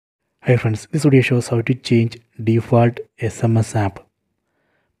Hi friends, this video shows how to change default SMS app.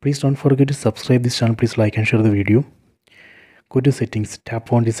 Please don't forget to subscribe this channel. Please like and share the video. Go to settings,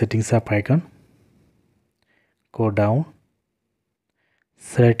 tap on the settings app icon. Go down,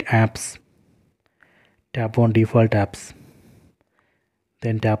 select apps, tap on default apps.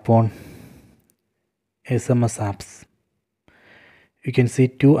 Then tap on SMS apps. You can see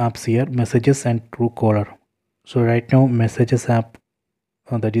two apps here, messages and Truecaller. So right now messages app,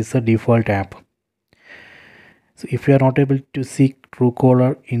 that is the default app. So if you are not able to see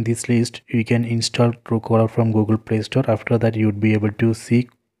Truecaller in this list, you can install Truecaller from Google Play Store. After that, you would be able to see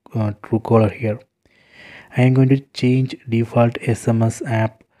Truecaller here. I am going to change default SMS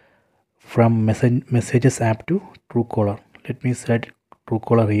app from messages app to Truecaller. Let me select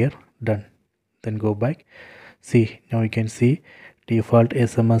Truecaller here. Done. Then go back. See, now you can see default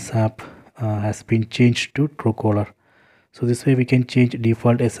SMS app has been changed to Truecaller. So this way we can change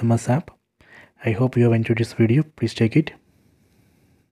default SMS app. I hope you have enjoyed this video. Please take it.